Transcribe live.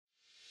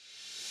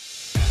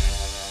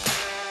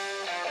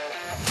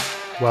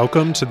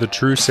Welcome to the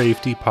True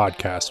Safety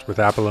Podcast with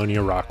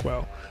Apollonia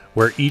Rockwell,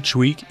 where each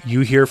week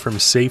you hear from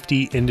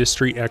safety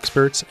industry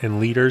experts and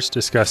leaders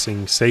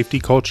discussing safety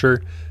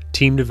culture,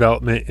 team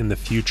development, and the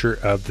future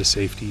of the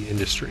safety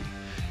industry.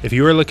 If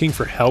you are looking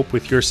for help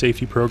with your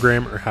safety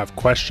program or have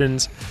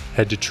questions,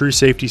 head to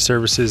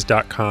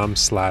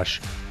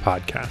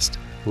truesafetyservices.com/podcast.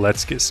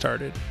 Let's get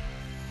started.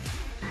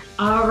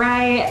 All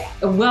right.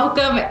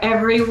 Welcome,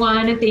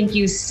 everyone. Thank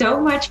you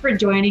so much for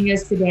joining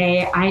us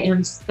today. I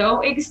am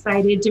so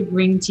excited to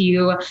bring to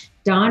you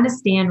Don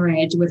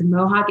Stanridge with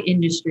Mohawk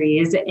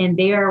Industries, and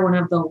they are one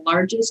of the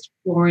largest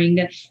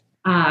flooring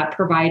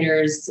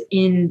providers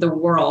in the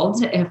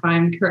world, if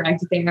I'm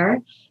correct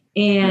there.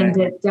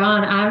 And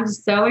Don, I'm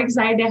so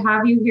excited to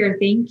have you here.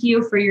 Thank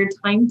you for your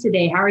time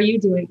today. How are you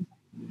doing?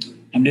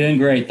 I'm doing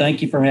great.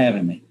 Thank you for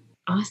having me.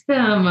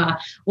 Awesome.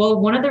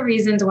 Well, one of the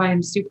reasons why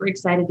I'm super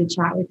excited to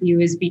chat with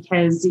you is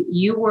because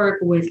you work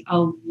with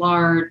a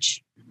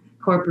large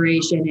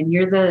corporation and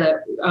you're the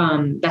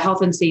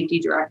health and safety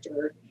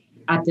director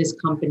at this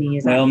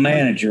company.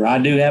 Manager. I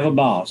do have a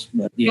boss,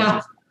 but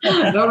yeah.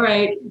 All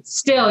right.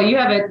 Still, you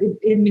have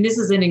this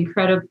is an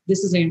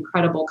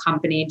incredible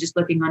company, just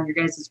looking on your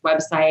guys'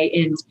 website.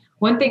 And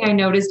one thing I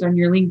noticed on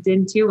your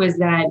LinkedIn too is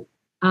that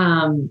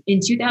in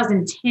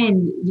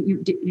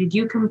 2010, did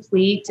you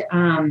complete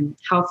a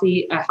health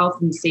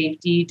and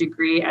safety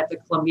degree at the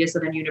Columbia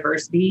Southern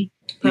University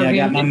program?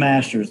 Yeah, I got my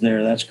master's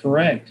there. That's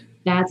correct.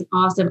 That's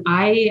awesome.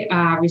 I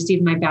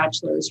received my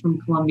bachelor's from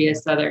Columbia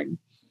Southern,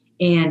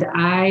 and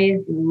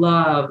I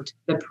loved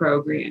the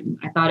program.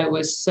 I thought it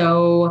was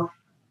so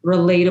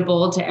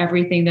relatable to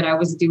everything that I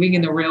was doing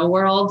in the real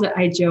world.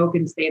 I joke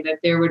and say that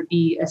there would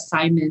be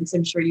assignments,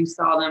 I'm sure you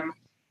saw them,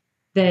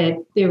 that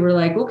they were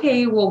like,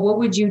 okay, well, what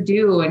would you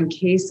do in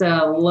case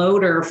a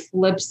loader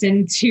flips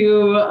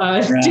into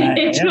a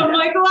ditch? Yeah. I'm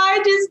like, well, I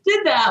just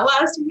did that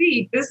last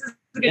week. This is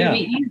going to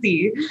be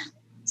easy.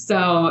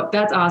 So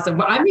that's awesome.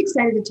 Well, I'm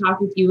excited to talk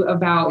with you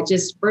about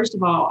just, first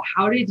of all,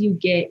 how did you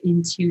get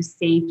into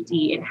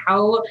safety and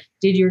how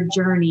did your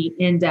journey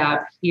end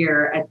up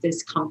here at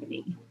this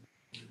company?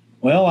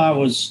 Well, I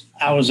was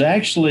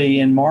actually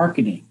in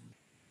marketing.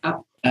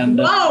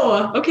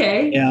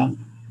 Okay. Yeah.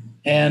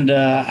 And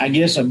I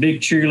guess a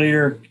big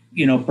cheerleader,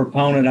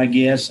 proponent, I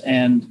guess.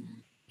 And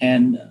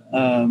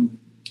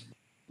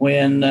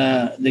when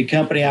the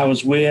company I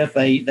was with,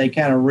 they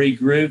kind of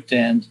regrouped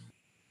and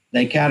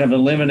they kind of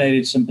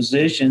eliminated some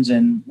positions,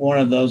 and one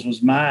of those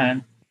was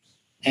mine.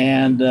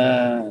 And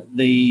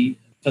the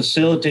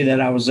facility that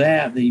I was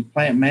at, the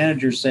plant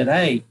manager said,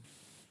 "Hey,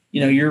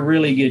 you're a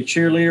really good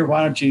cheerleader.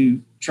 Why don't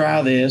you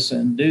try this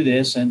and do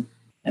this?" And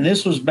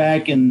this was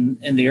back in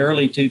the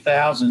early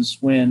 2000s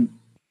when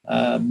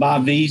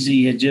Bob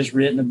Veazey had just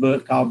written a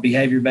book called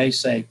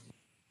Behavior-Based Safety.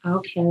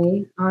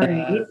 Okay, all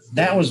right.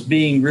 That was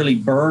being really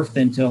birthed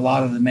into a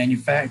lot of the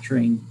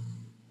manufacturing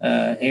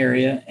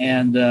area.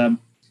 And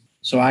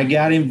so I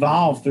got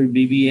involved through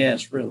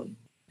BBS, really,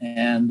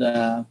 and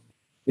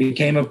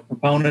became a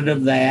proponent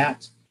of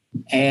that.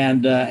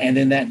 And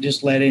then that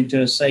just led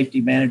into a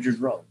safety manager's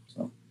role.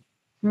 So.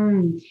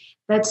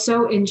 That's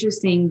so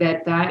interesting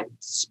that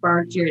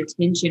sparked your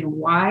attention.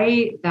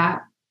 Why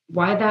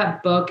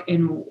that book,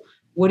 and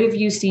what have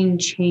you seen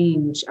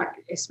change,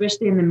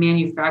 especially in the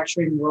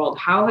manufacturing world?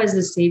 How has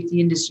the safety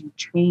industry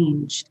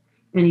changed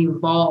and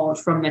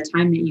evolved from the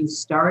time that you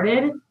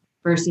started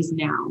versus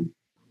now?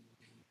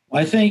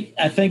 Well, I think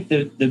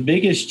the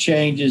biggest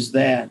change is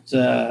that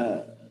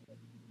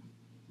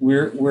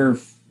we're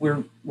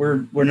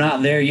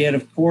not there yet,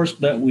 of course,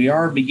 but we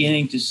are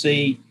beginning to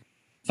see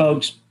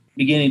folks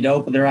beginning to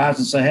open their eyes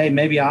and say, "Hey,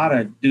 maybe I ought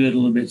to do it a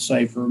little bit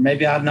safer.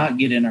 Maybe I'd not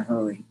get in a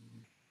hurry."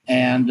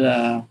 And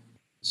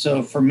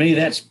so for me,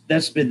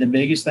 that's been the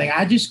biggest thing.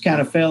 I just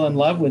kind of fell in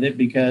love with it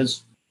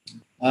because,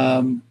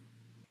 we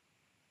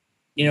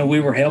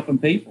were helping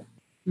people.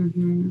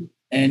 Mm-hmm.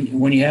 And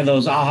when you have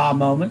those aha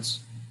moments,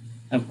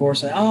 of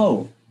course,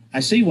 I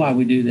see why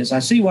we do this. I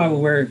see why we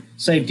wear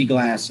safety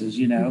glasses,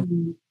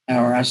 mm-hmm.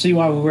 or I see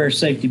why we wear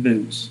safety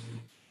boots.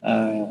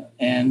 So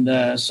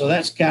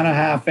that's kind of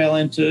how I fell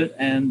into it.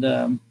 And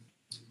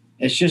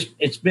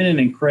it's been an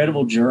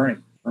incredible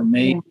journey for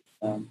me.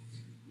 Yeah.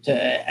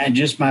 And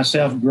just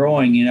myself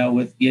growing,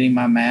 with getting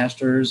my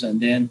master's and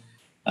then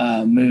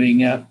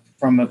moving up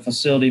from a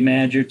facility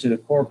manager to a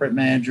corporate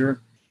manager.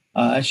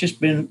 It's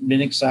just been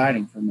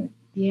exciting for me.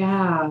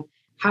 Yeah.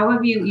 How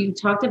have you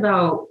talked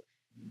about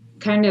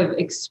kind of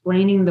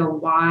explaining the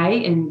why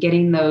and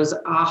getting those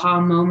aha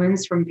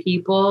moments from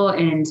people,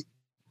 and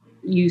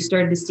you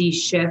started to see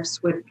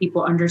shifts with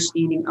people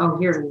understanding, oh,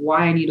 here's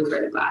why I need to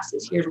wear the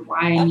glasses. Here's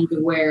why I need to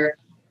wear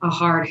a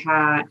hard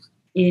hat,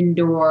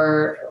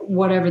 indoor,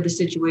 whatever the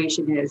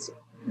situation is.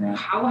 Right.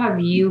 How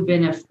have you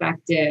been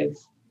effective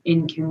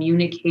in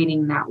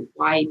communicating that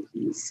why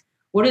piece?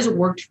 What has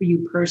worked for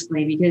you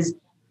personally? Because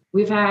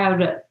we've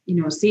had,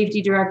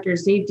 safety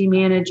directors, safety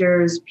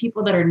managers,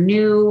 people that are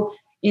new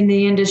in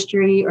the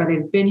industry, or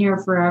they've been here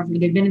forever,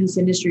 they've been in this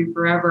industry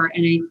forever.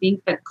 And I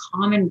think the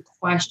common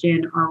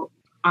question, or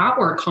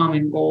our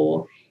common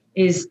goal,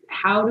 is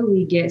how do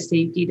we get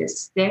safety to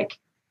stick?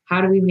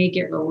 How do we make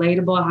it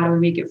relatable? How do we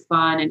make it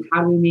fun? And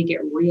how do we make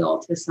it real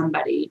to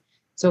somebody?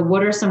 So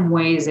what are some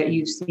ways that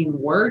you've seen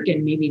work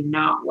and maybe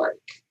not work?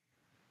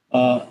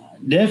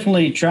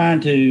 Definitely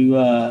trying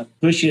to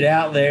push it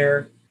out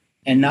there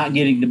and not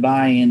getting the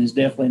buy-in is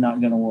definitely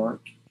not going to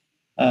work.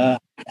 I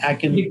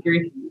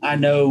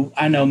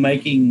know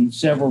making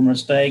several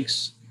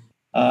mistakes,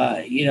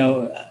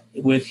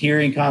 with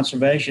hearing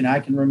conservation. I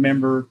can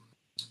remember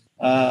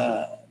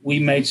we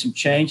made some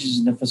changes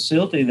in the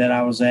facility that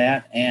I was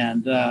at,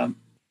 and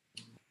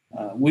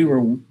we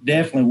were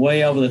definitely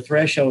way over the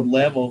threshold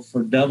level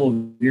for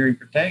double hearing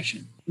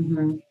protection.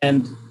 Mm-hmm.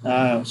 And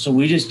so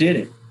we just did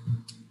it.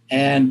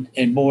 And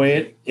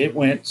boy, it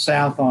went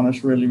south on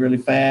us really, really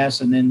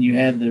fast. And then you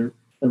had the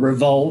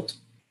revolt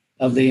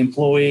of the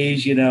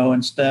employees,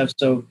 and stuff.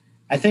 So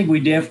I think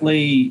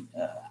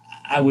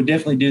I would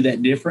definitely do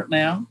that different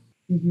now.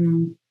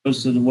 Mm-hmm.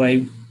 Opposed to the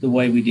way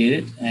we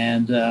did it.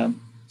 And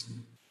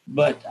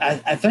but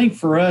I think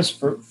for us,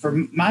 for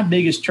my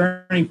biggest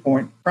turning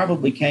point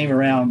probably came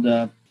around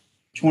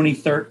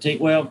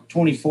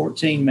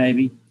 2014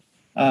 maybe.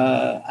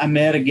 I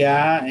met a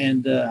guy,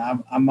 and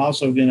I'm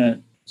also going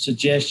to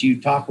suggest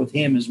you talk with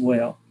him as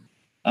well.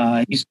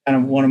 He's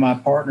kind of one of my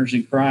partners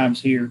in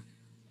crimes here.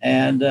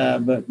 And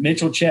but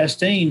Mitchell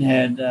Chastain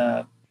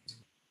had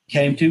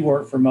came to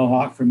work for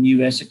Mohawk from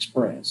U.S.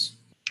 Express.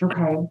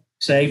 Okay.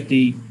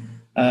 Safety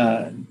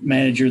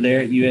manager there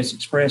at U.S.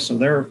 Express. So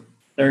they're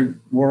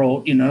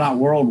world, not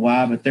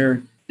worldwide, but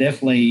they're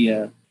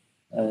definitely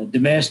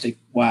domestic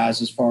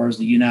wise as far as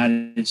the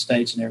United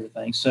States and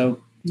everything.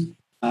 So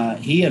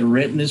he had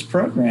written this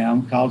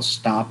program called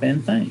Stop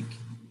and Think.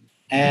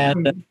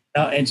 And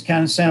it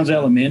kind of sounds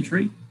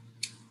elementary,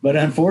 but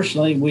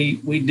unfortunately,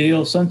 we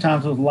deal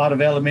sometimes with a lot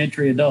of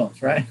elementary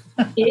adults, right?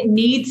 It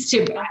needs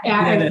to.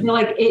 I feel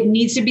like it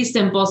needs to be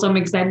simple. So I'm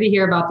excited to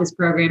hear about this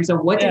program. So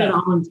what did it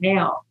all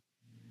entail?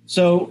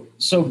 So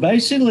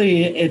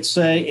basically, it's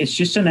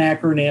just an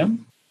acronym.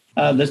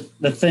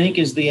 The Think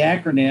is the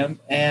acronym,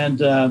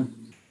 and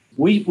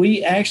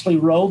we actually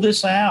rolled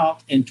this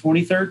out in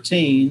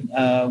 2013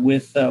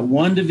 with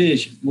one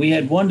division. We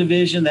had one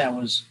division that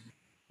was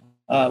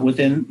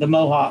within the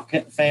Mohawk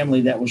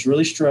family that was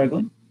really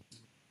struggling.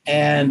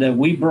 And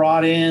we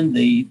brought in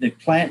the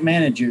plant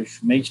managers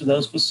from each of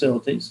those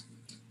facilities.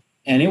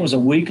 And it was a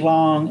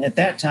week-long, at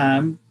that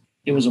time,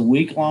 it was a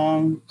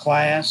week-long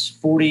class,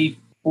 40,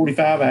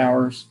 45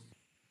 hours.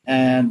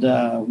 And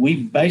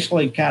we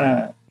basically kind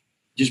of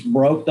just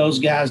broke those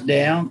guys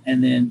down,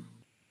 and then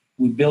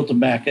we built them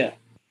back up.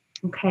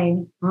 Okay.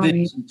 All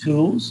right. Some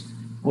tools.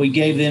 We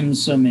gave them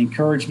some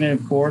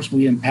encouragement, of course.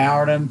 We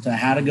empowered them to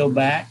how to go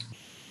back.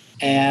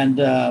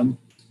 And,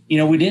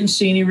 we didn't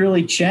see any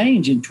really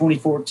change in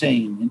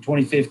 2014 and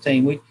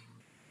 2015. We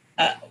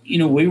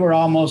were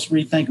almost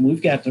rethinking,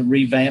 we've got to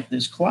revamp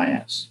this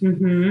class.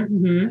 Mm-hmm,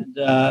 mm-hmm.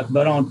 And,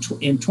 but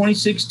in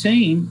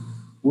 2016,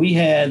 we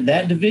had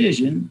that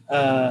division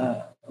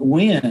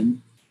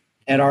win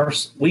at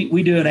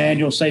we do an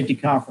annual safety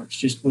conference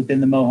just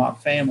within the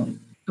Mohawk family.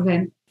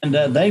 Okay. And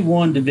they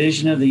won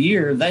Division of the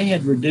Year. They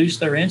had reduced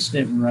their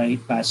incident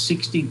rate by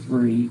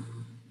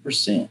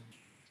 63%.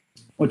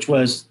 Which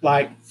was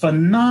like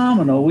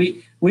phenomenal.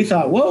 We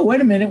thought, whoa, wait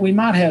a minute, we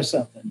might have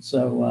something.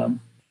 So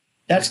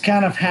that's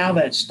kind of how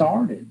that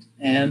started.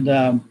 And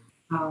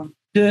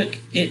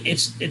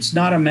it's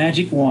not a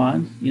magic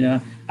wand.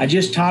 I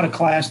just taught a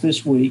class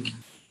this week,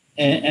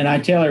 and I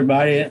tell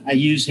everybody, I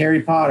use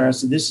Harry Potter. I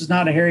said, this is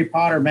not a Harry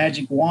Potter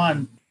magic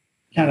wand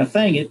kind of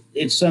thing.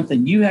 It's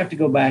something you have to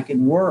go back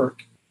and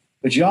work,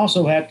 but you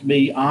also have to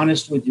be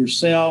honest with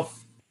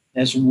yourself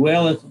as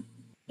well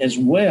as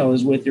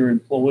with your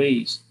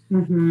employees.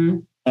 Mm-hmm.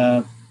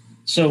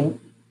 So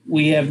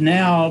we have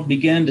now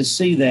begun to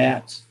see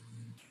that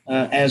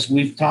as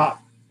we've taught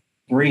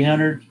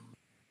 300.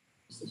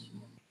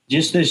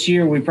 Just this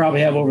year, we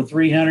probably have over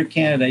 300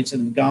 candidates that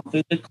have gone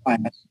through the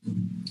class.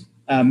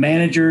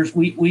 Managers,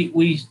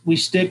 we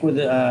stick with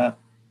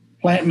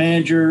plant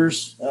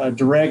managers,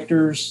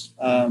 directors,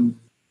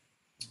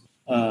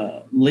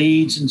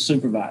 leads, and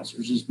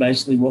supervisors is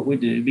basically what we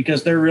do,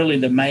 because they're really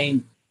the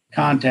main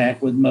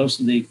contact with most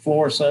of the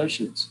floor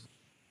associates.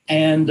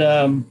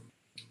 And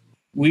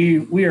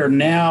we are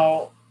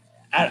now,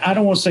 I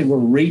don't want to say we're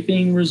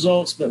reaping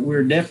results, but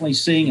we're definitely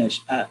seeing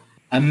a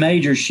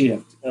major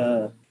shift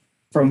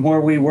from where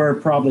we were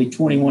probably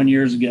 21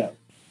 years ago.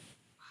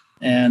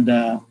 And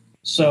but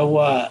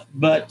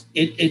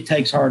it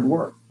takes hard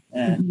work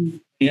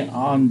on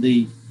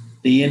the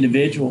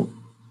individual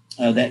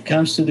that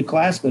comes to the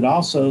class, but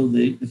also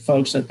the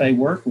folks that they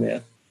work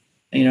with.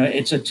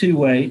 It's a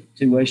two-way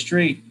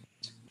street.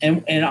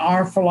 And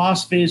our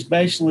philosophy is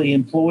basically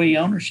employee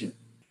ownership.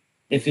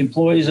 If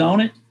employees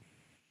own it,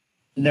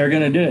 then they're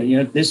going to do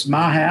it. This is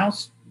my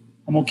house.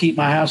 I'm going to keep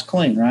my house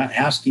clean, right?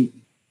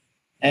 Housekeeping.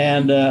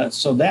 And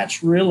so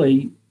that's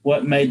really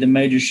what made the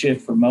major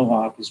shift for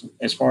Mohawk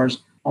as far as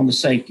on the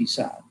safety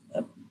side.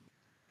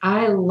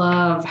 I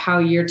love how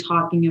you're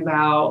talking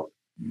about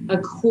a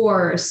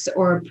course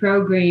or a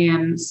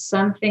program,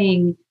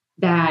 something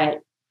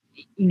that,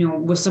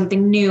 was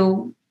something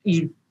new.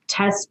 You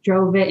test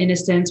drove it in a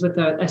sense with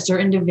a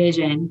certain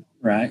division.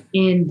 Right.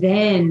 And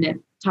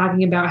then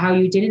talking about how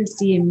you didn't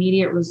see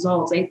immediate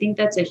results. I think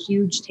that's a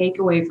huge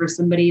takeaway for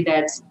somebody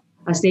that's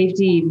a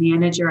safety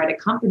manager at a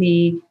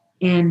company,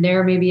 and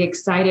they're maybe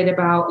excited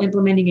about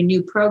implementing a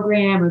new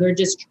program, or they're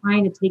just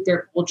trying to take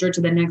their culture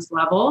to the next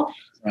level.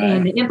 Right.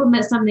 And they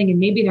implement something, and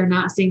maybe they're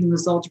not seeing the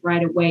results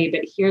right away.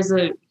 But here's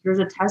a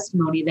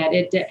testimony that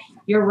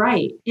you're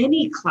right.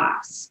 Any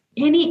class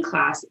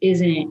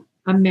isn't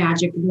a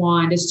magic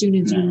wand. As soon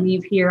as you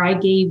leave here, I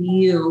gave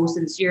you,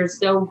 since you're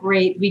so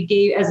great, we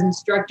gave, as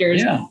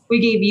instructors, we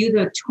gave you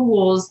the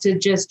tools to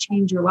just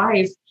change your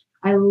life.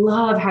 I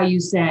love how you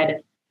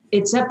said,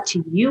 it's up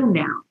to you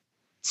now,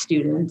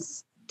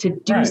 students, to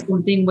do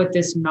something with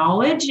this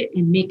knowledge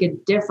and make a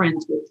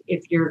difference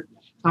if you're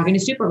talking to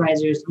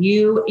supervisors,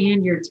 you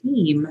and your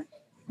team.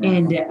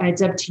 And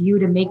it's up to you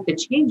to make the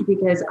change,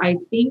 because I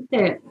think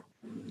that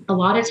a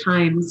lot of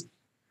times,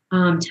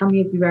 tell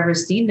me if you've ever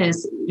seen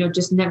this,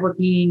 just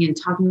networking and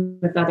talking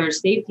with other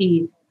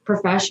safety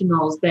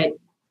professionals, that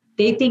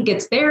they think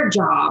it's their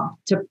job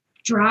to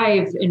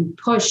drive and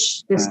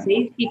push the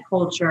safety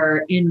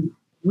culture, and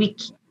we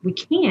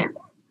can't.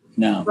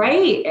 No.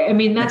 Right? I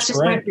mean, that's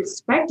just my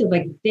perspective.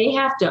 Like, they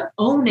have to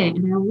own it.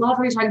 And I love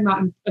how you're talking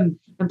about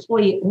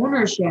employee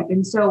ownership.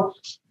 And so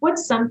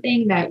what's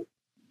something that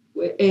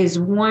is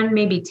one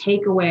maybe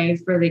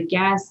takeaway for the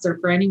guests or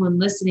for anyone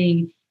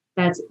listening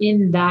that's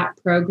in that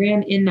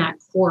program, in that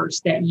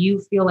course, that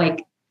you feel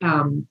like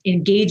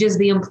engages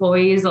the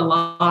employees a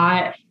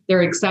lot?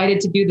 They're excited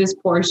to do this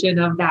portion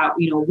of that,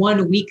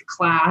 1 week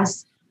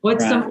class.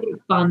 What's something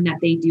fun that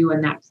they do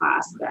in that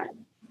class then?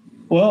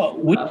 Well,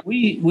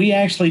 we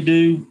actually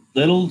do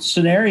little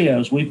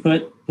scenarios. We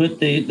put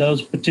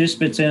those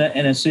participants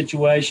in a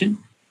situation.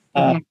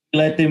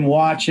 Let them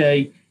watch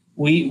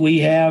we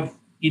have,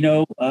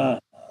 a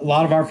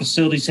lot of our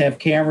facilities have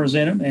cameras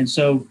in them. And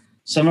so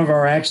some of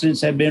our accidents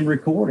have been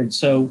recorded.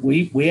 So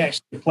we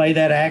actually play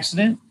that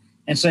accident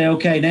and say,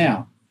 okay,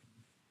 now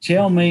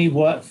tell me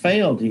what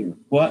failed here.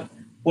 What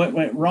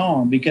went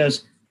wrong?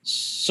 Because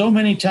so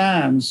many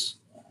times,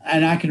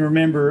 and I can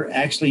remember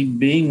actually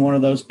being one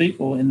of those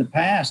people in the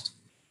past,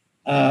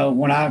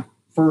 when I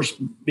first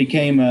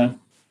became a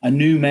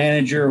new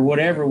manager or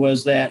whatever,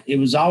 was that it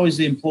was always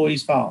the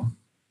employee's fault.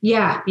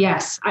 Yeah.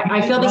 Yes.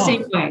 I feel the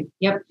same way.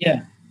 Yep.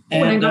 Yeah.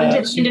 And when I got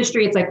into the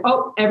industry, it's like,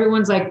 oh,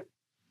 everyone's like,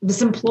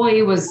 this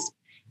employee was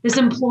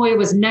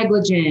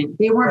negligent.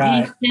 They weren't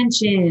paying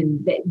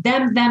attention.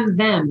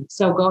 Them.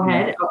 So go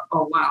ahead.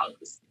 Oh wow.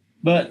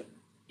 But,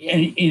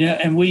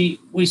 and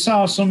we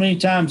saw so many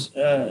times,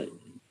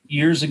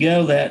 years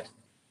ago that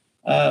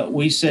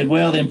we said,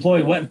 well, the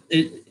employee wasn't.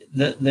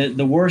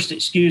 The worst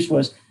excuse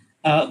was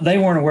they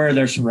weren't aware of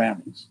their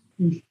surroundings.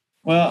 Mm-hmm.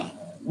 Well,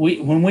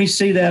 when we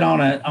see that on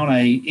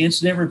a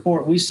incident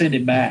report, we send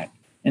it back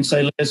and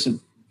say, listen,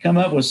 come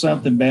up with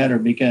something better,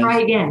 because try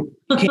again.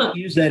 You can't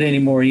use that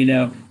anymore,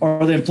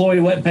 or the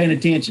employee wasn't paying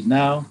attention.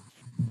 No.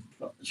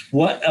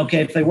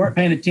 If they weren't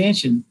paying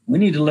attention, we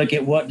need to look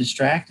at what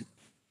distracted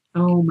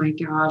them. Oh my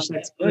gosh,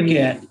 that's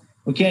great.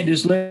 We can't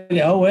just look at,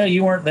 oh, well,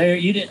 you weren't there.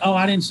 You didn't. Oh,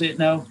 I didn't see it.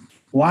 No.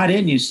 Why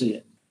didn't you see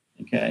it?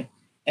 Okay.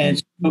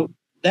 And so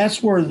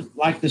that's where,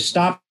 like, the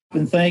stop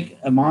and think,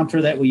 a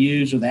mantra that we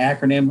use, or the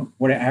acronym,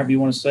 however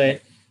you want to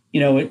say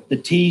it, the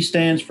T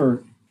stands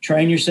for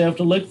train yourself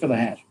to look for the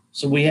hazard.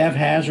 So we have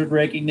hazard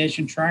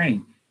recognition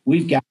training.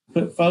 We've got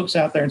to put folks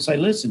out there and say,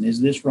 listen, is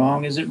this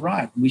wrong? Is it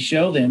right? We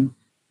show them,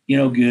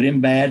 good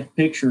and bad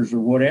pictures or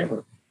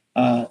whatever.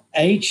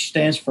 H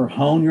stands for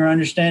hone your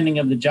understanding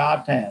of the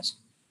job task.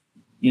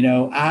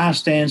 I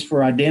stands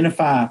for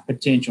identify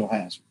potential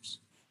hazards.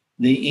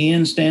 The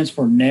N stands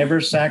for never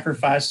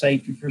sacrifice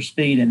safety for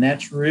speed. And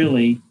that's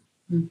really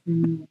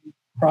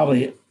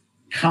probably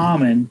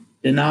common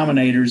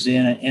denominators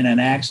in an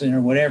accident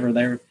or whatever.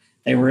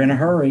 They were in a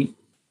hurry.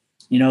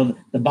 The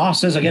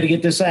boss says, I got to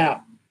get this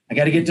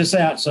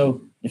out.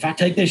 So if I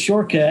take this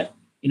shortcut,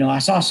 I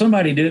saw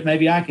somebody do it,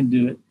 maybe I can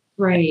do it.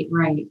 Right.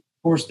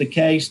 Of course, the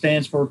K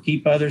stands for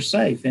keep others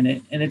safe. And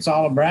it's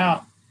all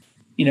about,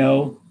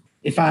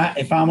 if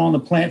I'm on the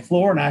plant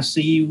floor and I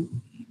see you,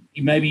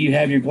 maybe you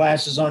have your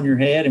glasses on your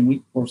head, and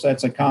of course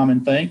that's a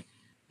common thing.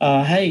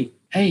 Hey,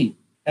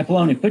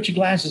 Apollonia, put your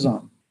glasses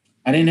on.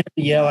 I didn't have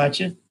to yell at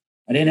you.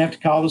 I didn't have to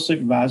call the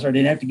supervisor. I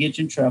didn't have to get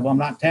you in trouble. I'm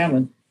not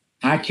tattling.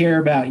 I care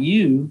about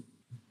you.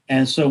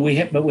 And so we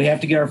have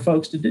to get our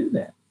folks to do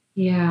that.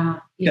 Yeah.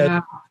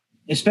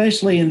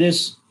 Especially in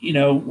this,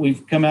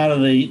 we've come out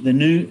of the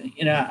new,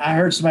 I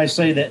heard somebody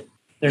say that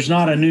there's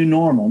not a new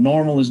normal.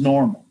 Normal is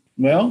normal.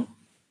 Well,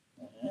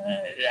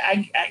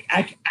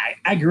 I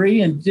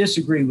agree and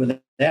disagree with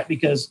that,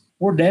 because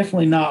we're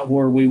definitely not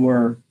where we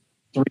were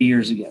 3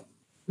 years ago.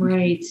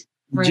 Right.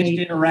 Just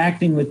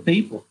interacting with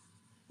people.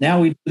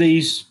 Now we do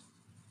these,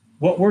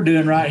 what we're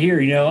doing right here.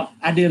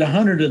 I did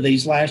 100 of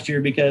these last year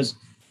because,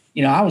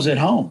 I was at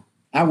home.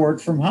 I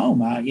worked from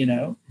home,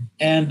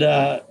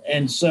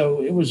 and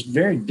so it was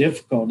very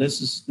difficult.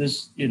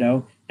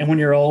 And when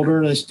you're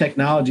older, this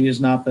technology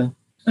is not the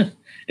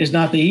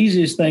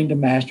easiest thing to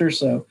master.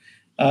 So,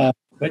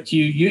 but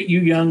you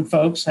young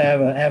folks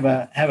have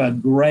a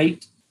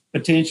great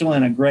potential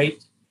and a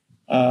great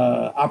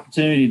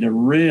opportunity to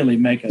really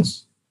make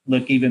us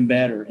look even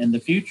better in the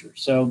future.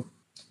 So,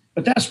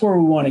 but that's where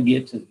we want to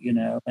get to,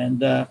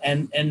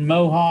 and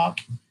Mohawk,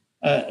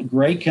 a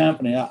great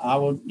company. I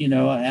would,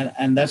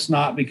 and that's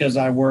not because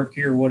I work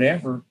here or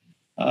whatever.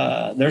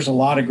 There's a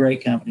lot of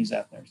great companies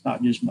out there. It's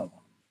not just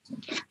Mohawk.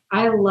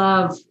 I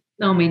love,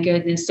 oh my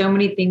goodness, so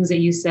many things that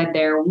you said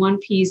there. One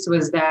piece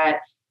was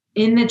that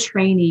in the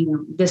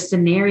training, the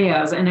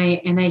scenarios, and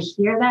I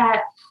hear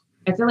that.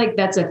 I feel like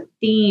that's a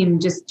theme,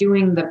 just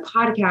doing the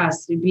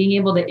podcast and being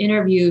able to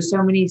interview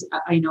so many,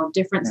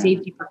 different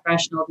safety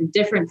professionals in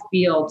different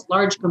fields,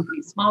 large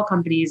companies, small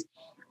companies.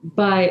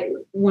 But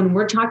when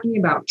we're talking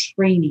about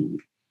training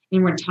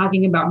and we're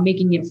talking about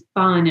making it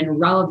fun and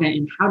relevant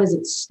and how does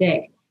it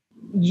stick,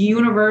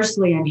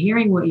 universally, I'm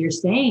hearing what you're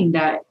saying,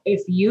 that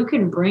if you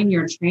can bring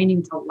your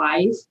training to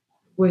life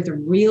with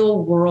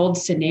real world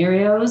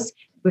scenarios,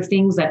 with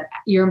things that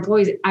your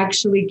employees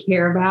actually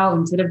care about,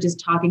 instead of just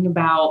talking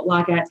about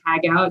lockout,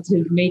 tag out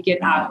to make it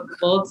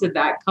applicable to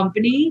that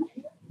company,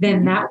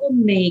 then that will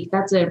make,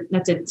 that's a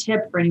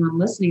tip for anyone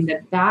listening,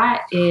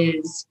 that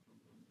is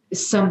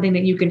something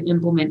that you can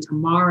implement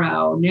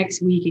tomorrow,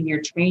 next week in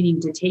your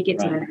training to take it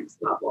to the next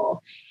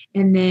level.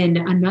 And then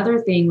another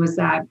thing was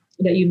that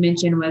you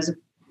mentioned was,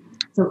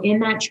 so in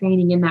that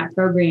training, in that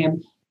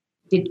program,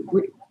 did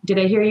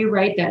I hear you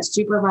right that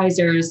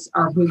supervisors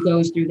are who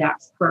goes through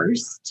that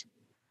first?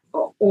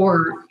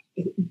 Or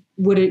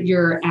would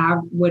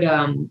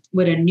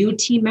a new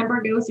team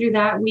member go through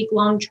that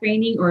week-long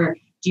training, or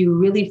do you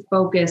really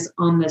focus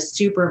on the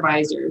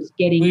supervisors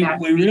getting that?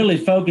 We really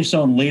focus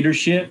on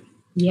leadership.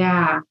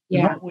 Yeah.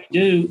 What we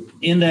do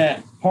in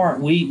that part,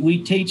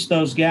 we teach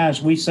those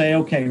guys. We say,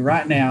 okay,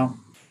 right now,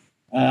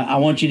 I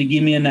want you to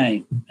give me a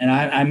name,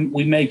 and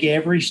we make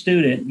every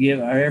student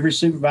or every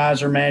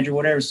supervisor, manager,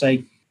 whatever,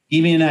 say,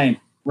 give me a name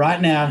right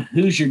now.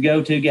 Who's your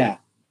go-to guy?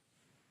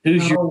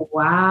 Who's your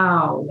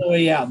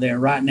employee out there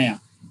right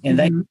now? And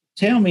they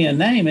tell me a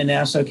name, and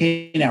now it's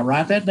okay. Now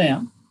write that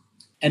down.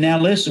 And now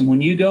listen, when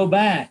you go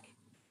back,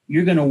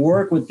 you're going to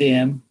work with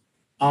them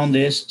on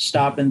this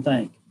stop and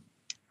think.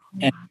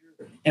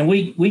 And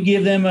we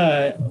give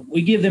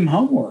them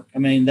homework. I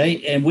mean,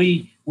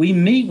 we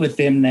meet with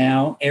them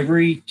now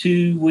every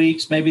 2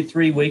 weeks, maybe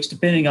 3 weeks,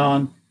 depending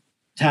on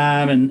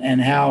time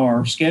and how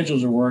our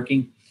schedules are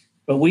working.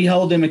 But we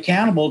hold them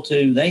accountable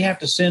to, they have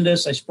to send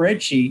us a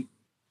spreadsheet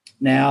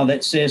now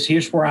that says,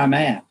 here's where I'm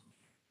at.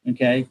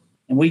 Okay.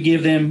 And we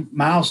give them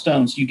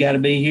milestones. You got to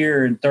be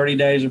here in 30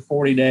 days or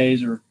 40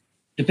 days, or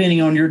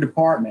depending on your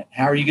department.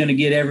 How are you going to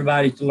get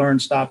everybody to learn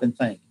stop and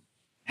think?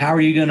 How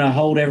are you going to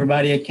hold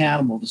everybody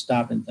accountable to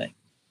stop and think?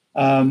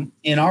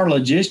 In our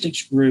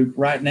logistics group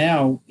right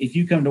now, if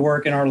you come to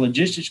work in our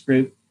logistics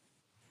group,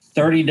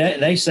 30 days,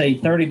 they say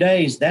 30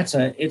 days, I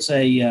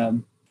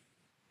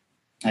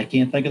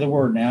can't think of the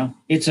word now.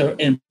 It's an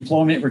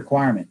employment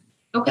requirement.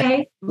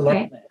 Okay.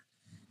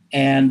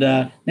 And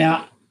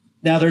now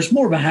there's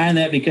more behind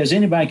that, because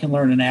anybody can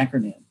learn an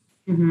acronym.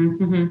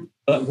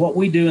 But what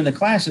we do in the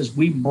classes,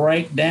 we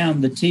break down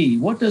the T.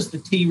 What does the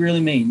T really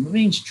mean? It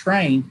means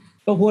train,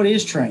 but what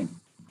is training?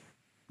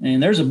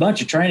 And there's a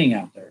bunch of training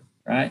out there,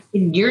 right?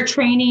 Your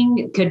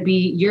training could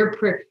be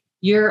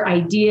your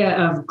idea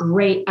of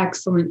great,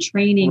 excellent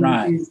training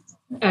is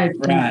a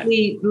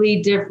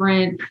completely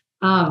different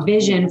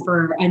vision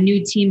for a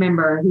new team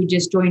member who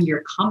just joined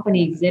your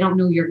company because they don't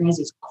know your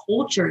guys'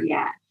 culture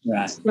yet.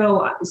 Right.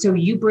 So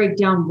you break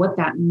down what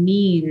that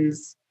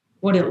means,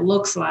 what it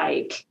looks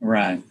like.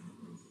 Right.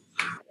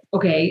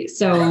 Okay.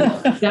 So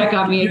that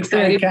got me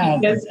excited.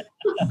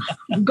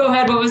 Go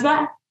ahead. What was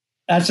that?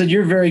 I said,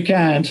 you're very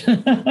kind.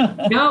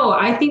 No,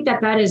 I think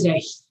that is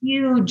a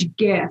huge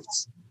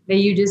gift that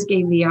you just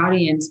gave the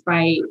audience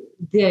by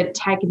the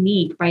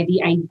technique, by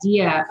the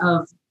idea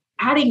of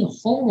adding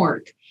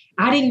homework,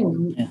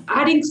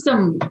 adding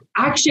some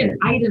action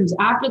items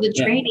after the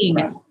training.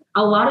 Right.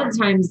 A lot of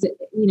times,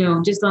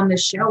 just on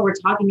this show, we're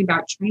talking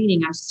about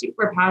training. I'm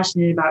super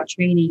passionate about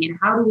training and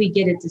how do we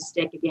get it to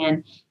stick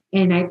again?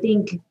 And I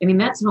mean,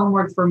 that's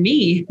homework for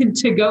me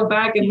to go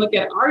back and look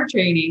at our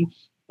training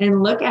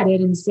and look at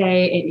it and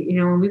say,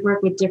 when we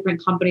work with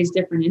different companies,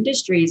 different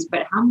industries,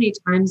 but how many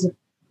times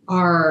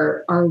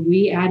are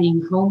we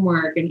adding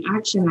homework and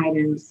action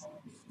items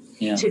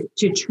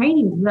to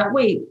training? That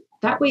way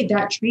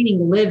that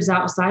training lives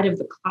outside of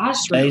the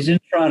classroom. Stays in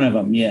front of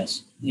them.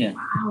 Yes. Yeah.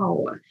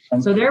 Wow.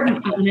 So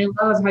and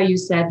I love how you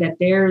said that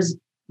there's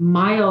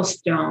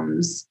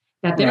milestones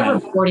that they're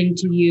reporting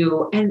to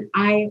you. And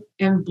I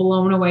am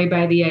blown away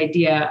by the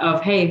idea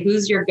of, hey,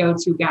 who's your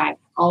go-to guy?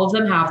 All of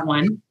them have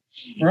one.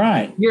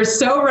 Right. You're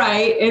so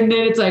right. And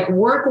then it's like,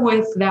 work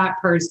with that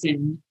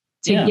person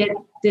to get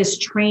this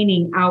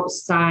training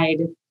outside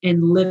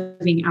and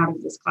living out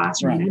of this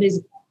classroom. Right. That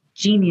is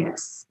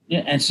Genius.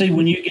 Yeah, and see,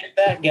 when you get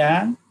that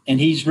guy and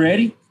he's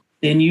ready,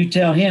 then you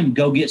tell him,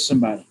 go get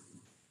somebody.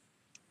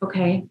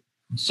 Okay.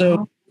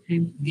 So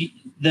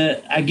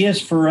I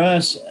guess for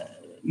us,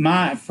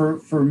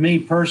 for me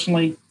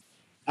personally,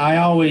 I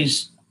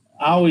always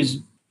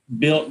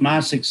built my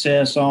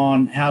success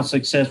on how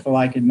successful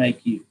I can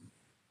make you.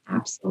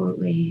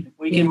 Absolutely. If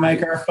we can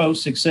make our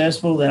folks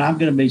successful, then I'm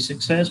going to be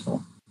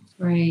successful.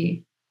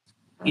 Right.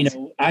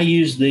 I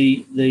use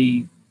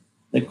the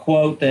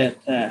quote that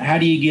how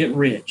do you get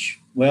rich?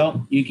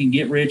 Well, you can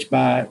get rich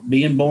by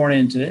being born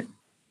into it.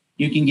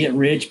 You can get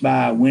rich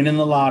by winning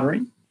the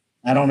lottery.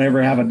 I don't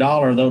ever have a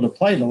dollar, though, to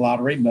play the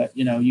lottery, but,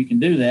 you can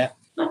do that.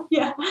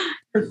 Yeah.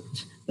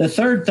 The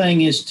third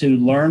thing is to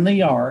learn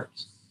the art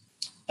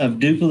of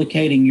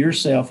duplicating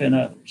yourself in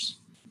others.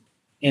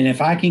 And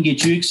if I can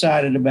get you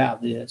excited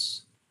about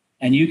this,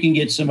 and you can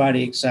get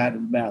somebody excited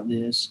about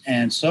this,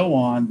 and so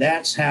on,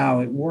 that's how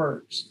it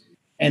works.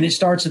 And it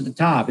starts at the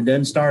top. It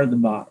doesn't start at the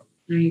bottom.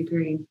 I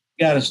agree. You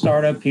got to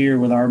start up here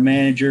with our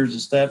managers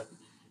and stuff.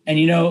 And,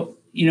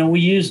 we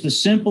use the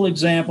simple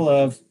example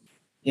of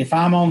if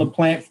I'm on the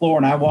plant floor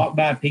and I walk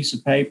by a piece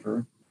of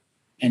paper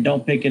and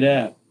don't pick it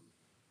up,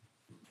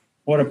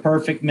 what a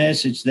perfect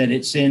message that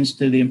it sends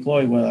to the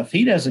employee. Well, if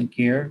he doesn't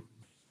care,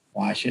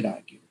 why should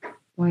I care?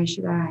 Why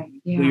should I?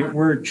 Yeah.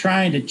 We're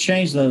trying to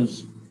change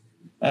those.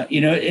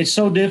 It's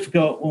so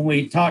difficult when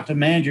we talk to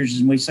managers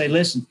and we say,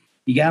 listen,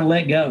 you got to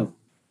let go.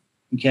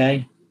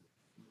 Okay.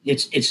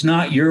 It's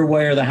not your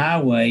way or the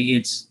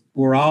highway.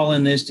 We're all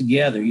in this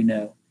together,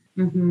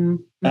 Mm-hmm.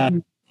 Mm-hmm.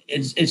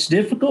 It's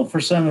difficult for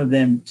some of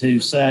them to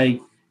say,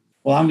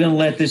 well, I'm going to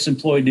let this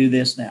employee do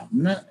this now.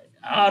 No,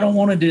 I don't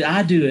want to do.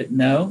 I do it.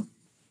 No,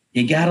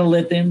 you got to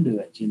let them do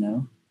it.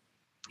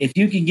 If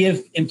you can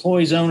give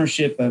employees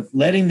ownership of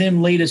letting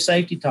them lead a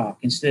safety talk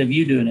instead of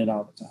you doing it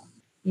all the time.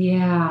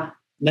 Yeah.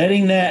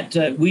 Letting that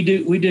we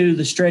do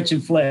the stretch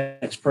and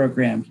flex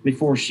programs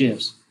before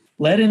shifts.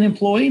 Let an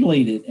employee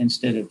lead it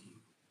instead of you.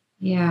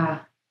 Yeah.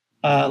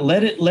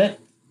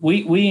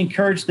 We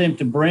encourage them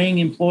to bring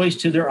employees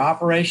to their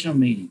operational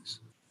meetings.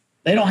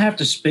 They don't have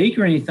to speak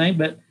or anything,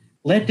 but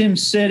let them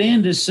sit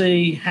in to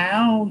see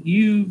how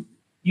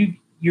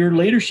your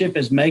leadership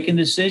is making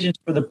decisions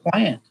for the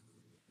plant,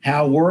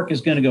 how work is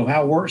going to go,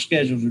 how work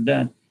schedules are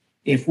done.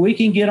 If we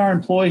can get our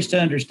employees to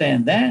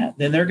understand that,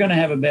 then they're going to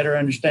have a better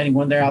understanding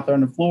when they're out there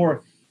on the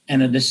floor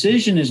and a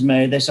decision is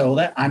made. They say,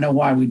 well, I know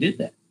why we did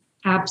that.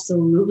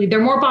 Absolutely.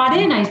 They're more bought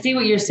in. I see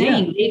what you're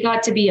saying. Yeah. They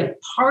got to be a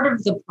part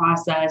of the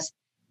process.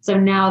 So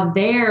now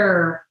they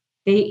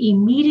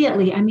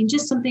immediately,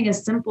 just something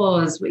as simple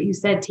as what you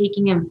said,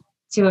 taking them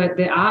to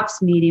the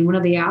ops meeting, one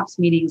of the ops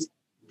meetings,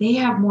 they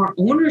have more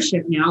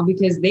ownership now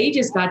because they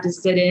just got to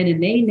sit in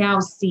and they now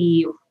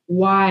see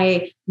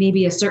why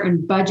maybe a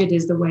certain budget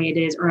is the way it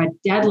is or a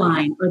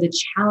deadline or the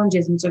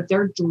challenges. And so if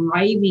they're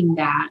driving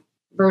that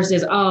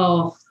versus,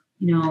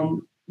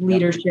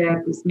 leadership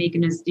is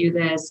making us do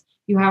this,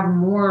 you have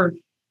more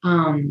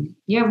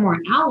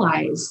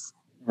allies.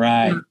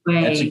 Right.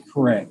 That's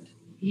correct.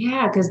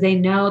 Yeah, because they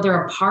know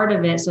they're a part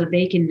of it, so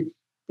they can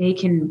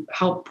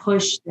help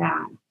push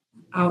that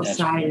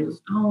outside.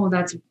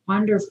 That's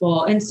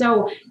wonderful. And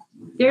so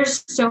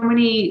there's so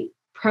many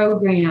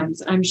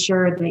programs I'm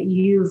sure that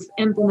you've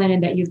implemented,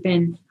 that you've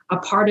been a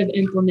part of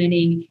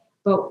implementing,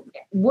 but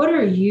what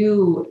are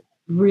you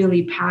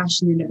really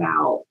passionate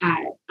about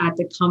at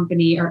the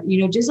company, or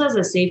just as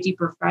a safety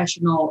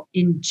professional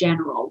in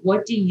general?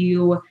 What do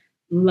you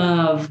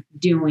love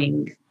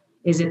doing?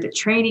 Is it the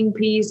training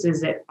piece?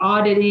 Is it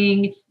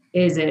auditing?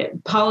 Is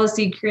it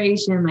policy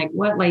creation? Like,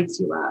 what lights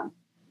you up?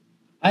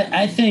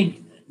 I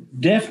think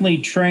definitely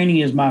training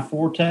is my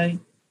forte.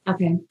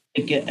 Okay.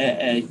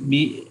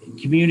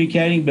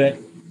 Communicating, but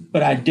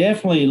I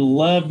definitely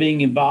love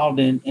being involved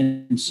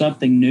in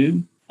something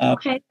new.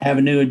 Okay. Have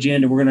a new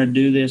agenda. We're going to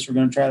do this. We're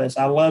going to try this.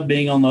 I love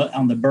being on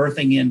the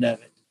birthing end of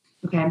it.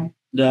 Okay.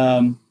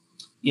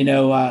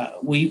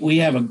 We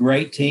have a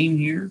great team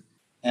here.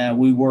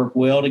 We work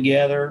well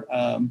together.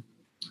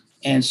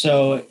 And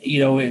so,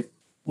 if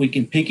we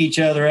can pick each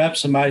other up,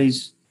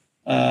 somebody's,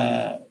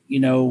 got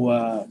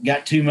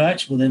too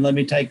much, well, then let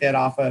me take that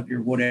off of you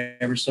or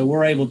whatever. So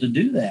we're able to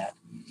do that.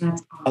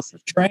 That's awesome.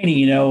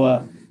 Training,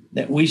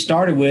 that we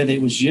started with,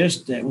 it was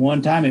just at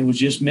one time, it was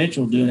just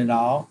Mitchell doing it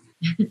all.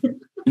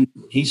 And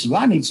he said,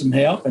 well, I need some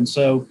help. And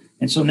so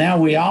now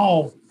we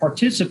all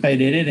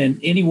participate in it. And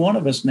any one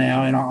of us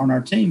now on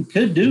our team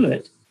could do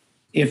it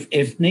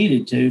if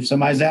needed to. If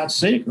somebody's out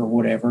sick or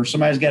whatever,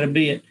 somebody's got to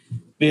be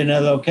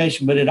another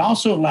location. But it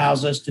also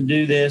allows us to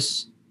do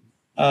this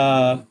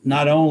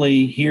not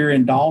only here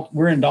in Dalton.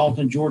 We're in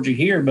Dalton, Georgia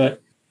here,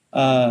 but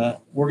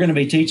we're going to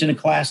be teaching a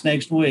class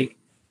next week.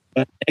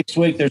 But next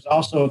week, there's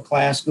also a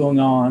class going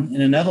on in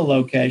another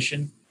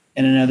location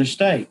in another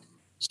state.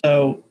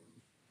 So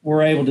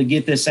we're able to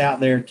get this out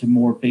there to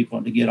more people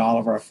and to get all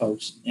of our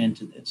folks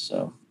into this.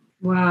 So,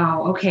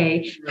 wow.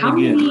 Okay. Really How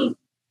many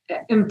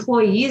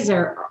employees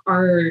are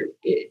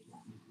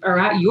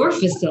at your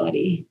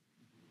facility?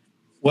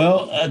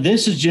 Well, I'm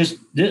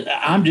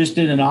just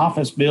in an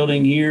office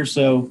building here.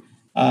 So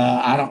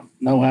I don't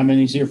know how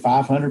many's here,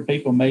 500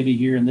 people maybe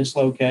here in this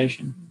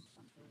location,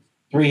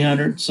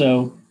 300.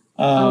 So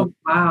oh,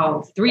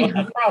 wow.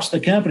 300. across the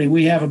company,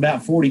 we have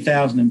about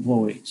 40,000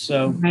 employees.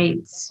 So Right.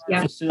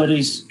 Yeah.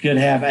 facilities could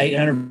have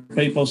 800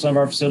 people. Some of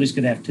our facilities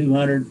could have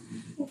 200.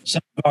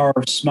 Some of our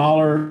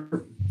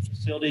smaller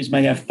facilities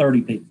may have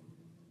 30 people.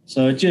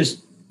 So it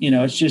just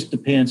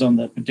depends on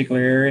the particular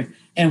area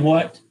and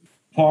what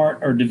part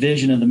or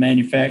division of the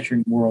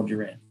manufacturing world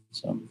you're in.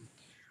 So,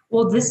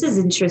 well, this is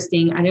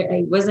interesting.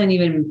 I wasn't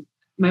even,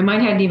 my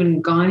mind hadn't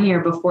even gone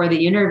here before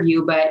the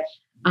interview, but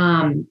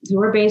so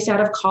we're based out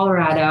of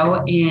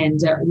Colorado, and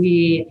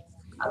we,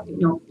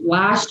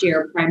 last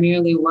year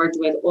primarily worked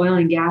with oil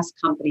and gas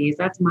companies.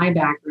 That's my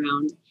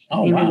background.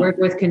 oh, And wow. we work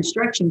with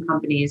construction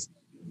companies.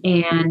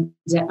 And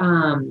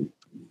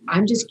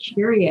I'm just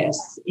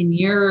curious, in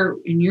your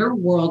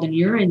world, in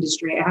your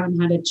industry, I haven't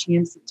had a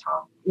chance to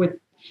talk with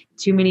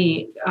too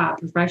many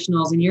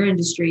professionals in your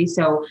industry.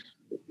 So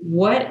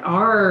what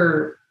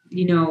are,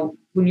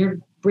 when you're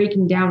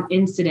breaking down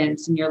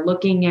incidents and you're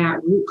looking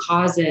at root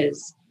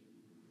causes,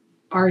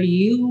 are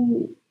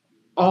you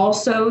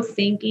also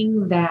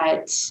thinking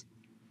that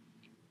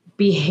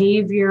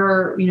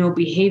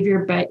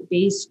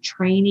behavior-based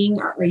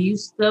training, are you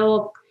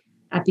still,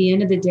 at the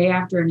end of the day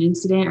after an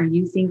incident, are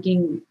you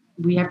thinking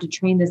we have to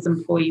train this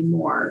employee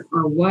more?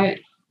 Or what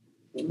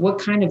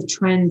kind of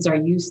trends are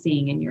you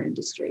seeing in your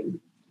industry?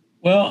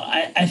 Well,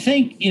 I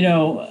think,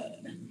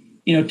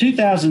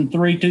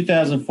 2003,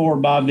 2004,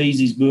 Bob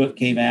Veazey's book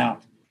came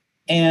out.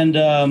 And,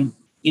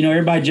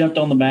 everybody jumped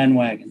on the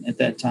bandwagon at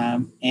that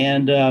time.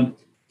 And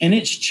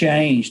it's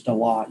changed a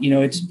lot.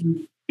 It's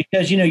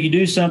because, you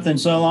do something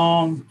so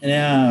long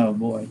and, oh,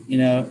 boy,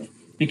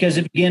 because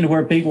it began to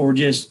where people were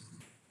just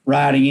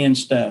writing in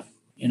stuff,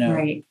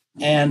 Right.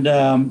 And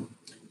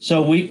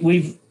so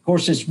we've, of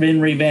course, it's been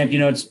revamped.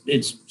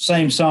 It's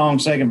same song,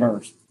 second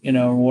verse,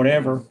 or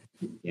whatever.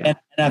 Yeah.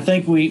 And I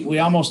think we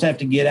almost have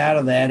to get out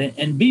of that.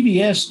 And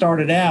BBS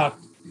started out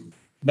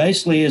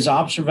basically as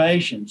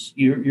observations.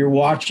 You're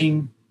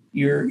watching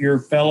your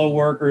fellow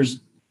workers.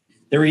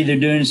 They're either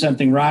doing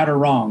something right or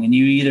wrong, and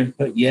you either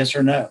put yes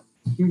or no.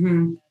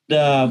 Mm-hmm.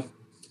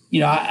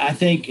 I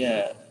think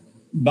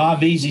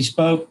Bob Veazey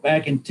spoke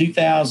back in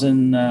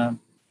 2000.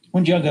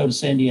 When did y'all go to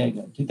San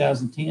Diego?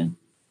 2010?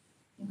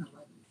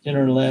 10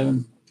 or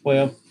 11,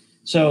 12.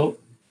 So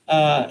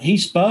he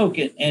spoke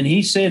and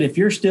he said, if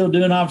you're still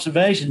doing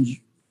observations,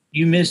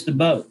 you missed the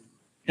boat,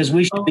 because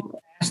we should be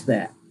past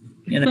that,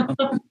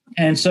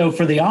 And so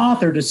for the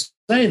author to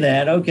say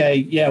that, okay,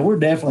 yeah, we're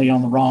definitely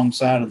on the wrong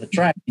side of the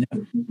track.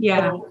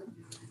 Yeah.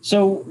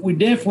 So we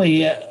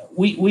definitely,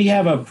 we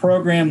have a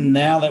program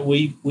now that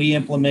we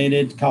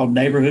implemented called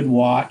Neighborhood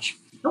Watch.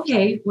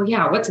 Okay. Well,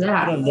 yeah. What's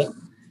that?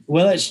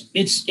 Well,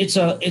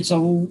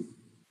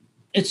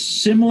 it's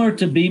similar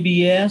to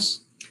BBS,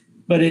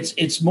 but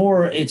it's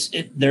more,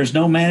 there's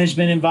no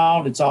management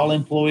involved. It's all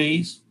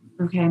employees.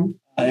 Okay.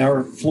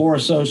 Or floor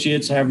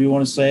associates, however you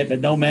want to say it,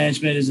 but no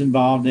management is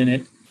involved in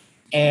it.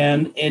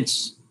 And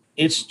it's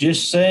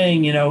just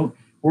saying,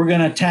 we're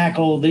going to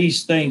tackle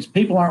these things.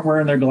 People aren't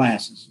wearing their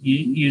glasses. You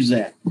use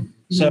that. Mm-hmm.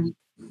 So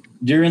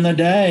during the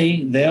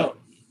day,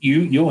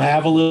 you'll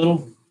have a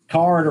little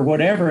card or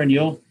whatever, and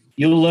you'll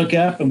look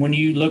up, and when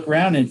you look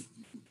around and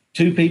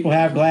two people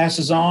have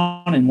glasses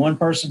on and one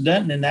person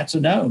doesn't, and that's a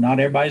no. Not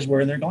everybody's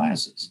wearing their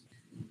glasses.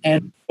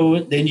 And so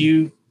then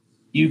you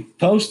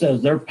post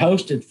those. They're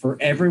posted for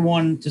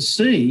everyone to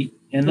see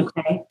in the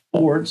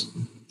boards.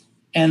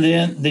 And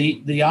then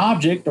the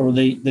object or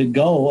the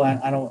goal,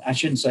 I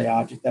shouldn't say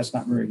object, that's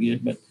not very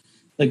good, but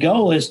the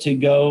goal is to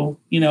go,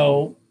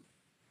 in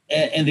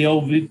the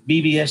old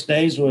BBS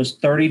days was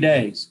 30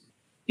 days.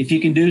 If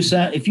you do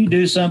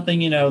something,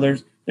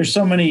 there's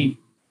so many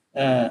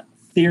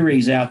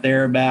theories out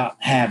there about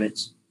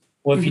habits.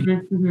 Well, if you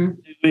do 2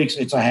 weeks,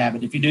 it's a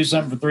habit. If you do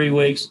something for 3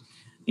 weeks,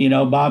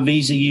 Bob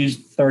Veazey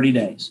used 30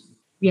 days.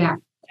 Yeah.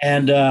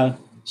 And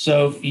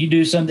so if you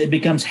do something, it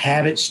becomes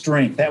habit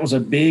strength. That was a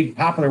big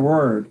popular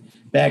word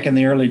back in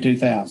the early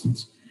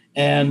 2000s.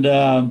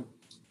 And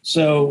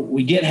so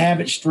we get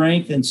habit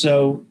strength. And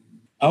so,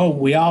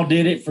 we all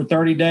did it for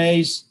 30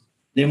 days.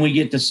 Then we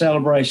get to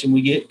celebration.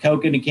 We get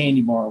Coke and a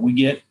candy bar. We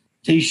get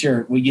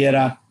T-shirt. We get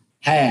a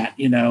hat.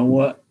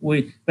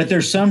 But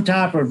there's some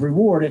type of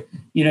reward.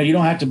 You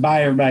don't have to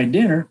buy everybody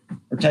dinner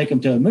or take them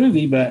to a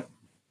movie, but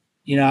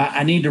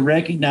I need to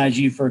recognize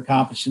you for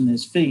accomplishing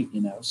this feat.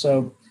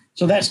 So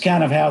that's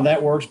kind of how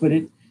that works. But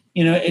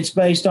it's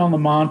based on the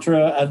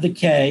mantra of the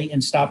K,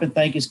 and stop and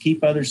think is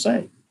keep others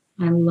safe.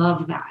 I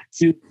love that.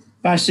 If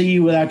I see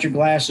you without your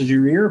glasses or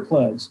your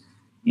earplugs,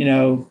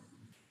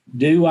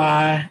 do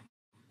I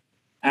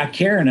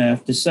care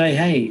enough to say,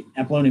 hey,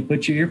 Apollonia,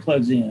 put your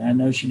earplugs in. I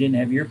know she didn't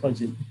have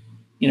earplugs in.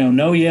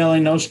 No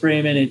yelling, no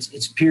screaming.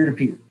 It's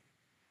peer-to-peer.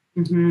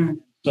 Mm-hmm.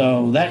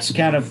 So that's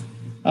kind of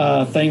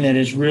a thing that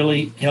has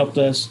really helped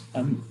us,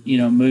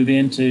 move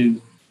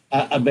into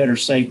a better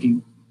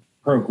safety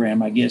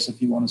program, I guess,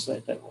 if you want to say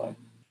it that way.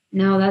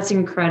 No, that's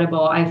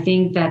incredible. I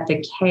think that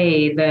the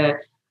K,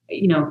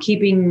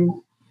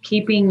 keeping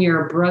keeping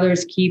your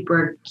brother's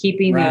keeper,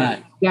 keeping the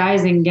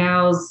guys and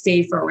gals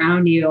safe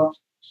around you.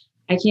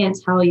 I can't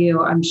tell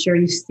you, I'm sure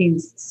you've seen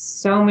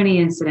so many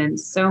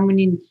incidents, so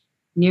many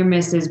near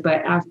misses,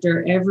 but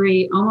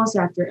almost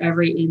after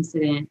every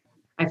incident,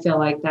 I feel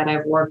like that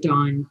I've worked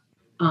on,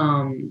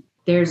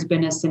 there's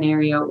been a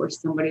scenario where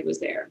somebody was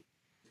there.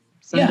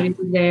 Somebody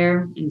was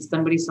there and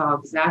somebody saw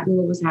exactly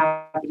what was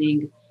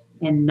happening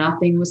and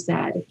nothing was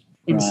said.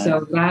 And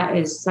so that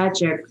is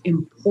such a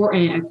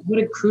important, what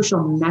a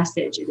crucial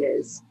message it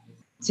is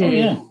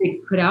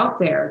to put out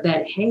there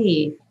that,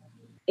 hey,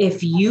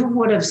 if you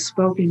would have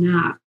spoken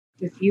up,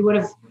 if you would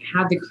have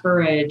had the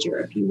courage, or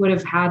if you would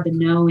have had the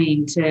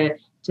knowing to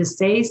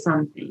say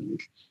something,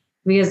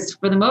 because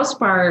for the most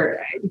part,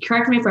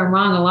 correct me if I'm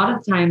wrong, a lot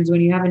of times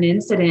when you have an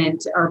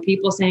incident, are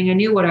people saying, I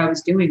knew what I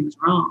was doing was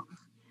wrong.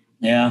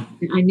 Yeah.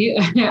 I knew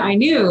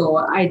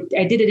I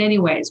did it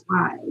anyways.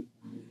 Why?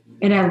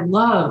 And I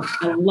love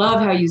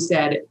how you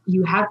said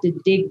you have to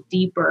dig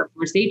deeper.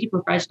 For safety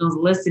professionals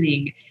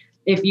listening,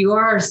 if you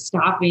are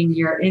stopping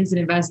your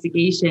incident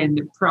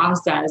investigation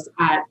process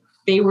at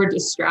they were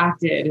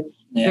distracted,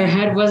 their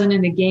head wasn't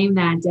in the game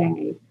that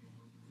day.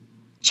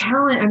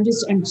 I'm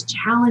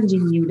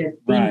challenging you to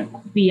think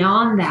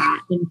beyond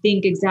that and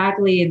think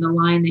exactly in the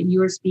line that you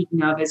were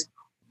speaking of is,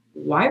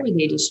 why were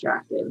they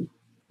distracted?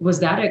 Is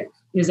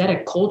that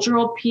a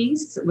cultural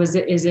piece?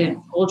 Is it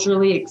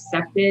culturally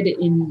accepted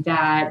in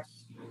that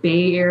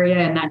Bay Area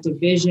and that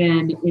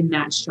division in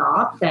that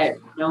shop that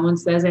no one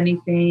says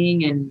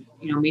anything, and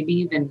maybe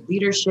even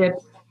leadership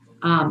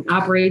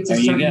operates a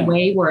certain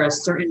way where a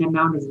certain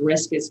amount of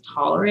risk is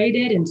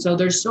tolerated, and so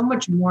there's so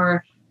much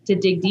more to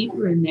dig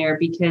deeper in there,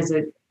 because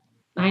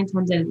 9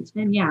 times out of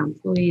 10,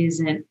 employee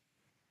isn't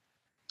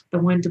the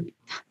one to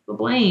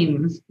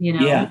blame.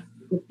 Yeah,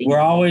 we're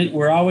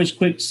always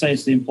quick to say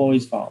it's the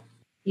employee's fault.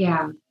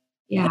 Yeah.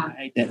 I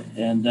hate that.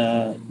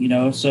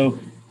 And so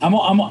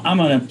I'm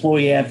an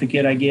employee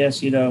advocate, I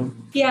guess.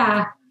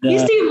 Yeah. You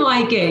seem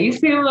like it. You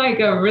seem like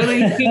a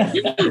really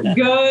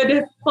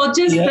good. Well,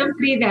 just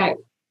somebody that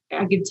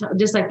I could tell,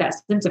 just like that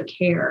sense of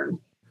care.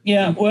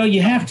 Yeah. Well,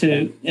 you have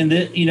to, and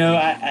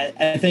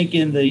I think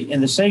in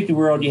the safety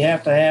world, you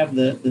have to have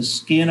the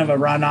skin of a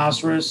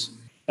rhinoceros,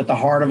 but the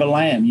heart of a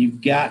lamb. You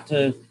got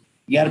to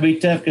be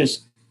tough,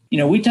 because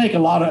we take a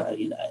lot of,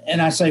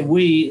 and I say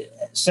we,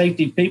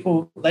 safety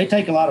people, they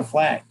take a lot of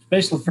flack,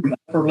 especially from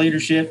upper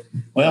leadership.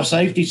 Well,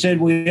 safety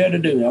said we had to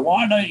do that.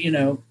 Why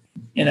don't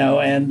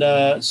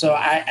and so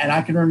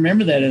I can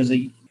remember that as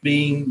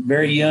being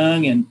very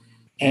young and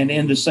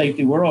in the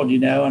safety world,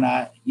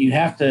 and you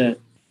have to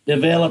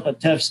develop a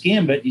tough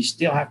skin, but you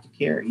still have to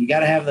care. You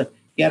got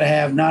to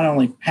have not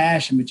only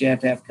passion, but you have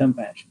to have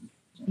compassion.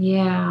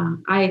 Yeah,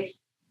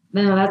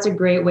 that's a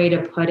great way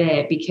to put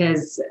it,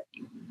 because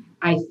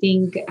I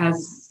think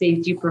as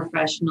safety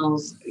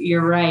professionals,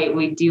 you're right.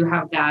 We do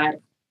have that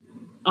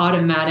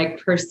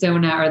automatic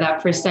persona or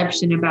that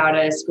perception about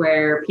us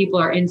where people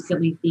are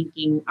instantly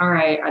thinking, all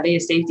right, are they a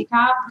safety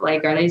cop?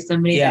 Like, are they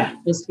somebody that's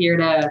just here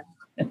to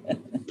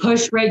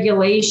push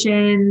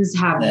regulations?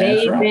 Have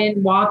they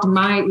been walked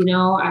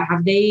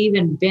have they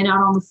even been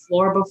out on the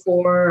floor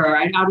before or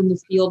out in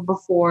the field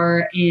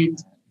before? And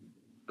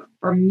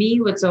for me,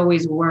 what's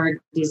always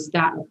worked is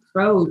that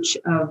approach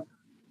of,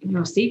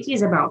 safety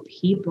is about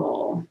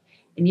people.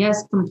 And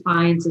yes,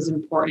 compliance is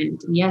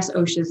important. And yes,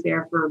 OSHA's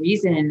there for a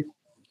reason.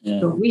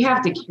 Yeah. But we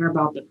have to care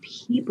about the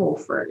people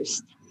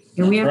first.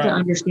 And we have to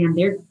understand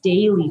their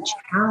daily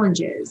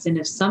challenges. And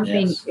if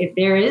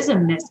there is a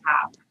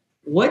mishap,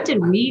 what did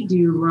we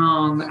do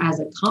wrong as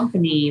a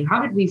company?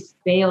 How did we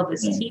fail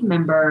this team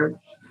member?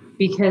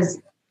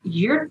 Because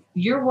your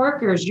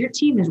workers, your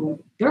team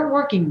they're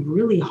working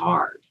really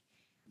hard.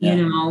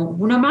 No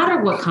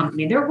matter what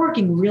company, they're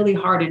working really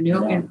hard.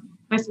 And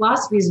my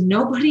philosophy is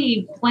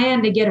nobody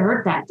planned to get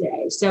hurt that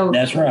day. So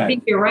that's right. I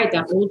think you're right.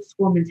 That old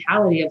school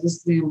mentality of this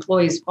is the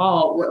employee's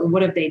fault.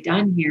 What have they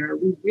done here?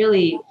 We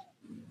really,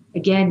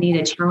 again,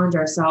 need to challenge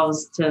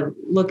ourselves to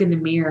look in the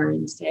mirror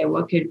and say,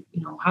 how'd the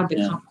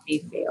company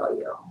fail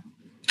you?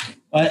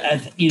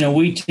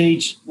 We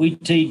teach in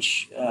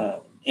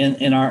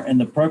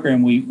the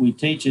program we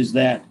teach is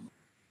that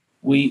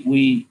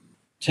we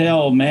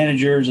tell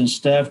managers and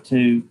stuff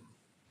and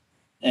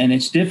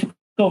it's difficult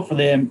for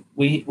them.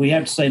 We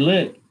have to say,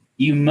 look,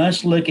 you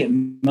must look at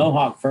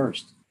Mohawk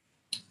first.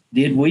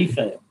 Did we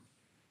fail?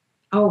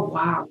 Oh,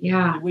 wow.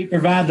 Yeah. Did we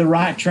provide the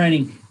right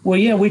training? Well,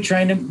 yeah, we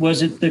trained them.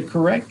 Was it the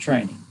correct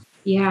training?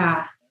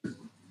 Yeah.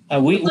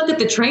 We look at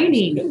the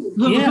training.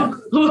 Yeah.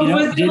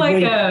 Was it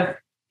like a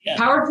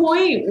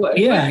PowerPoint?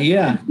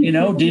 Yeah.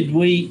 Did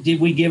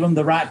we give them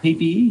the right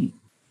PPE?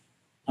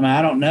 I mean,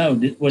 I don't know.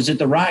 Was it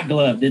the right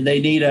glove? Did they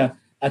need a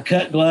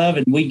cut glove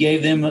and we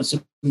gave them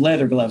some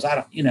leather gloves? I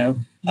don't,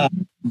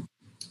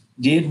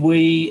 did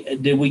we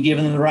give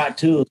them the right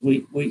tools?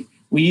 We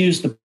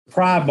use the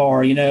pry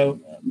bar.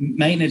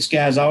 Maintenance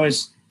guys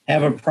always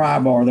have a pry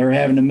bar. They're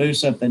having to move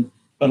something,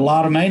 but a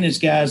lot of maintenance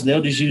guys,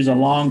 they'll just use a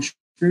long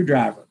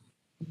screwdriver.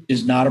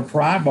 It's not a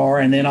pry bar,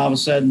 and then all of a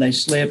sudden they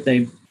slip.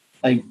 They've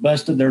they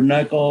busted their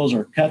knuckles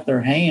or cut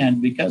their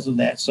hand because of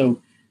that.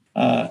 So,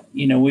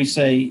 we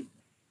say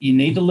you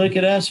need to look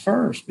at us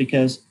first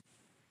because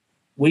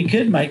we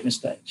could make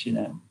mistakes.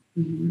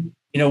 Mm-hmm.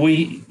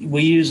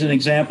 We use an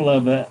example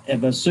of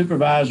a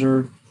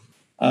supervisor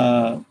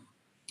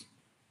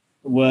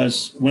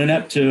went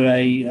up to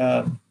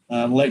a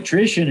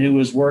electrician who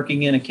was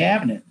working in a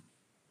cabinet.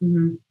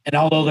 Mm-hmm. And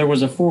although there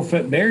was a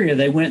 4-foot barrier,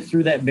 they went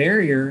through that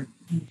barrier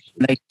and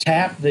they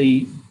tapped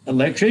the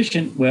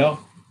electrician.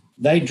 Well,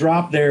 they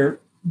dropped their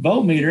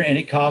voltmeter and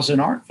it caused an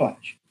arc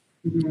flash.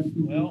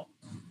 Mm-hmm. Well,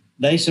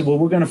 they said, well,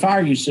 we're going to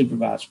fire you,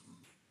 supervisor.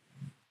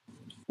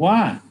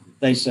 Why?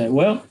 They said,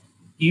 well,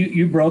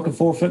 you broke a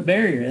 4-foot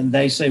barrier. And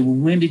they say, well,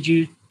 when did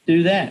you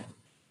do that?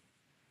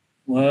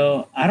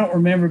 Well, I don't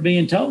remember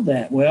being told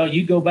that. Well,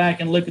 you go back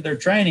and look at their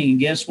training, and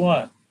guess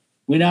what?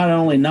 We not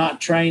only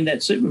not trained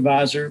that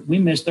supervisor, we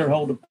missed their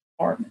whole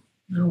department.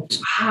 Oh,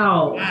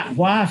 wow.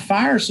 Why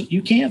fire?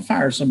 You can't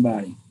fire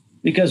somebody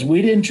because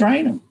we didn't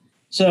train them.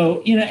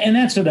 So, and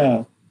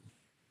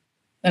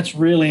that's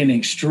really an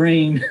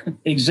extreme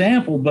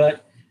example,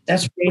 but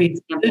that's what we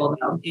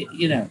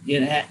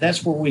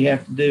that's where we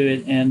have to do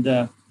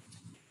it.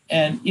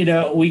 And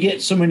we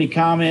get so many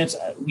comments.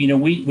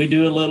 We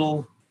do a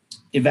little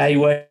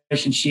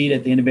evaluation sheet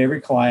at the end of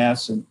every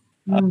class, and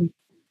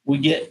we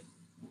get,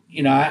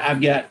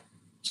 I've got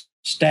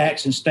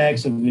stacks and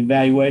stacks of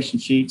evaluation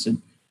sheets,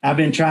 and I've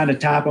been trying to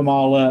type them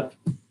all up,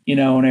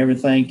 and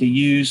everything to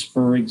use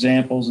for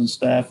examples and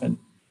stuff. And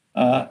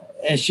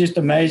it's just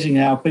amazing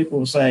how people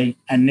will say,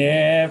 I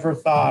never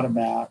thought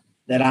about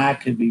that I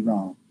could be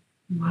wrong.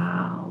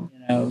 Wow.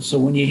 So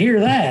when you hear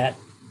that,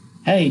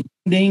 hey,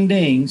 ding,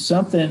 ding,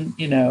 something,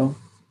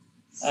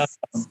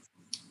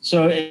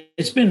 so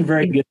it's been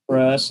very good for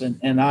us.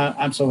 And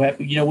I'm so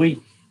happy.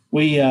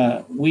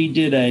 We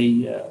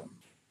did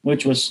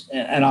which was,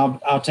 and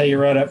I'll tell you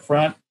right up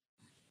front,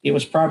 it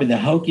was probably the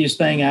hokiest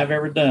thing I've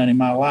ever done in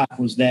my life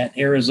was that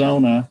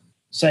Arizona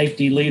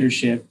Safety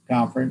Leadership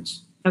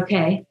Conference.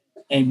 Okay.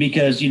 And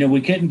because,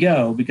 we couldn't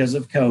go because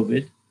of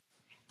COVID,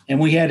 and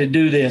we had to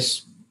do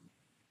this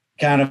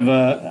kind of,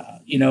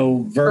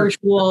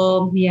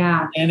 virtual.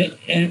 Yeah.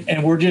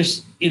 And we're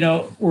just,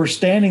 we're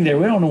standing there.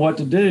 We don't know what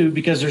to do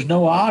because there's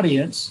no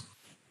audience.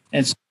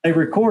 And so they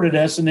recorded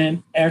us. And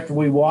then after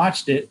we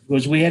watched it,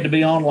 was we had to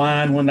be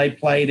online when they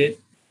played it.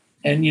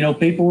 And,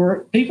 people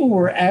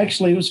were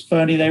actually, it was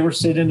funny. They were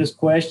sending us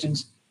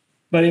questions,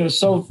 but it was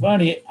so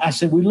funny. I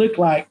said, we look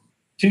like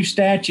two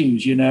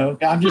statues,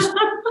 I'm just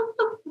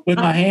with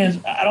my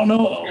hands. I don't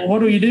know. What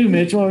do you do,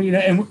 Mitchell?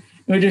 And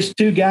we're just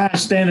two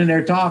guys standing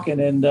there talking.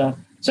 And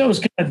so it was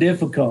kind of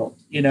difficult,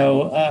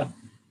 but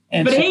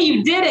hey,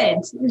 you did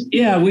it.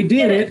 Yeah, we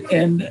did it.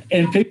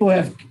 And people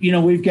have,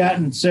 we've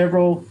gotten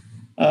several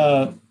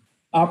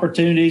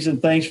opportunities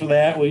and things for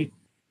that.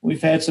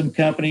 We've had some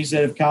companies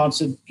that have called and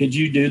said, could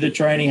you do the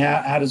training?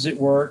 How does it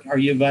work? Are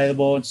you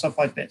available? And stuff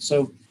like that.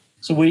 So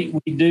we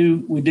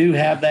do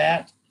have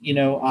that,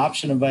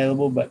 option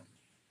available, but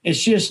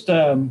it's just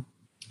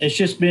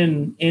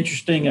been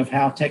interesting of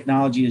how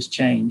technology has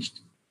changed,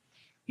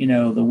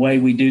 the way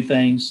we do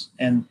things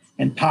and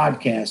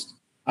podcast.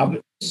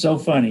 It's so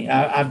funny.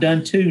 I've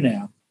done 2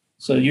 now.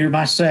 So you're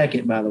my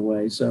second, by the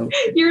way. So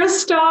you're a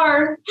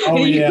star.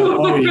 Oh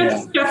yeah.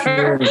 Star.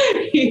 Sure.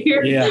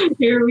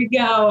 Here we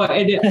go.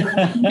 And,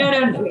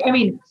 no. I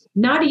mean,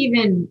 not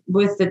even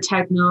with the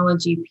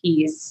technology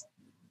piece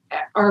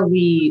are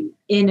we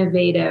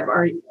innovative.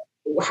 Or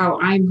how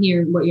I'm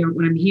hearing what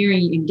I'm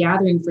hearing and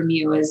gathering from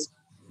you is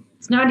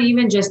it's not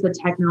even just the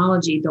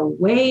technology. The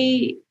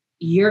way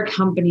your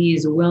company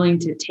is willing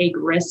to take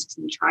risks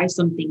and try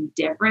something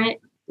different.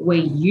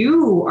 Way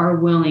you are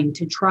willing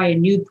to try a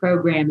new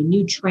program, a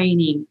new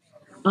training,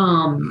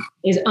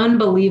 is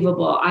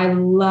unbelievable. I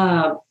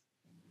love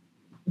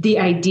the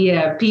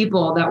idea of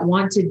people that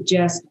want to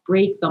just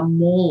break the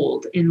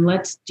mold and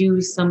let's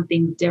do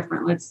something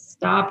different. Let's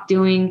stop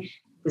doing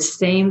the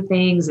same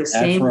things the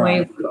same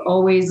way we've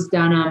always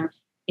done them.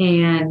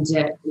 And,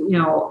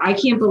 I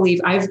can't believe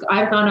I've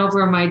gone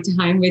over my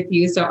time with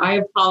you. So I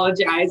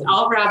apologize.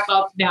 I'll wrap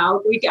up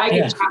now. I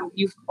can chat with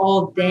you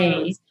all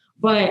day.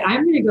 But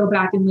I'm going to go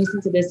back and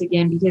listen to this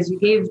again because you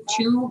gave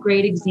 2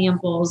 great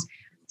examples,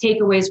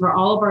 takeaways for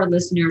all of our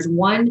listeners.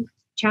 One,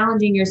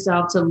 challenging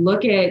yourself to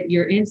look at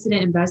your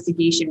incident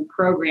investigation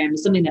program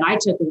is something that I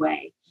took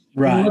away.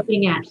 Right. And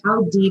looking at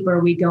how deep are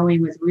we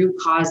going with root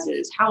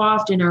causes? How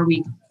often are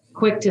we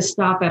quick to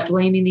stop at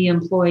blaming the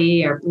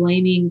employee or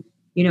blaming,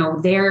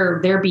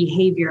 their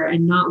behavior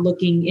and not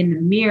looking in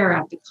the mirror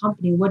at the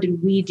company? What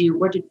did we do?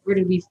 Where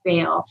did we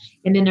fail?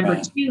 And then number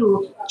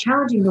 2,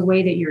 challenging the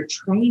way that you're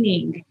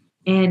training.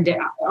 And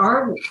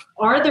are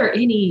there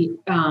any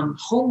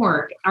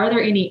homework? Are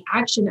there any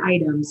action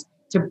items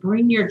to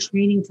bring your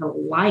training to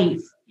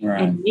life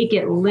and make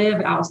it live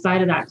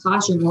outside of that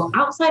classroom? Well,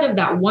 outside of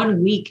that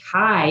 1 week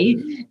high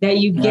that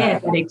you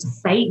get, that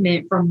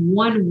excitement from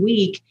 1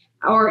 week,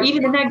 or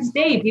even the next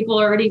day, people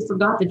already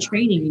forgot the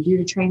training. You do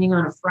the training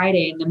on a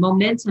Friday and the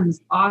momentum is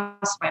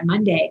lost by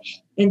Monday.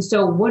 And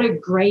so what a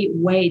great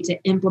way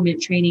to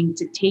implement training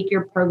to take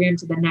your program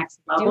to the next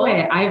level.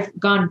 I've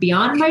gone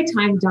beyond my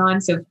time,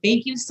 Dawn. So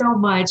thank you so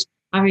much.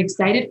 I'm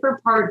excited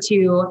for part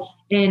 2.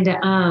 And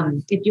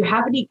if you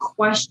have any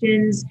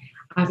questions,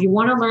 if you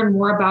want to learn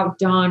more about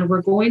Don,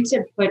 we're going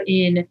to put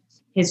in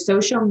his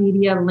social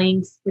media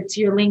links, put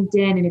to your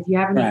LinkedIn. And if you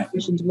have any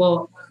questions,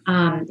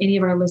 any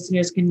of our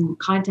listeners can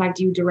contact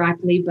you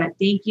directly. But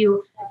thank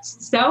you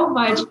so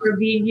much for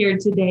being here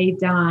today,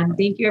 Don.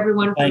 Thank you,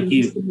 everyone, for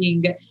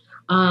listening.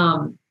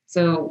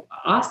 So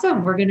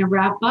awesome. We're going to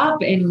wrap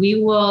up and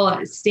we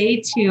will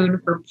stay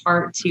tuned for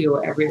part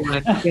 2,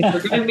 everyone, because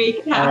we're going to make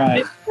it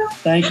happen. All right.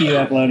 Thank you,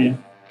 Apollonia.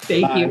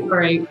 Thank you. All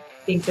right.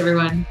 Thanks,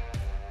 everyone.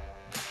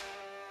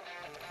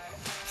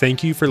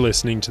 Thank you for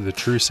listening to the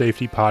True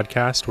Safety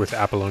Podcast with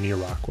Apollonia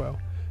Rockwell.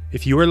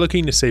 If you are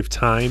looking to save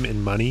time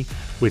and money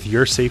with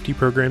your safety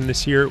program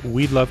this year,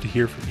 we'd love to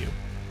hear from you.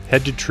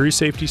 Head to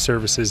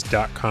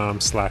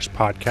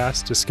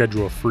truesafetyservices.com/podcast to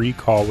schedule a free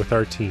call with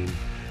our team,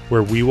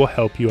 where we will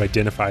help you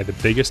identify the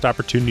biggest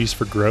opportunities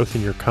for growth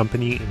in your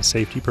company and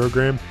safety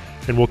program,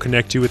 and we'll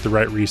connect you with the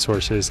right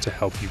resources to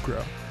help you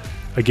grow.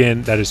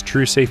 Again, that is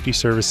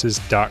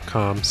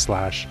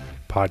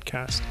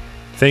truesafetyservices.com/podcast.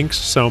 Thanks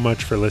so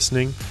much for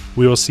listening.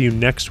 We will see you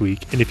next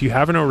week. And if you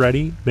haven't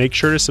already, make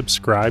sure to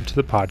subscribe to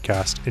the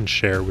podcast and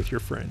share with your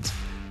friends.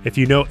 If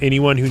you know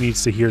anyone who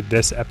needs to hear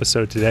this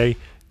episode today,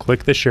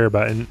 click the share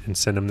button and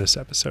send them this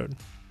episode.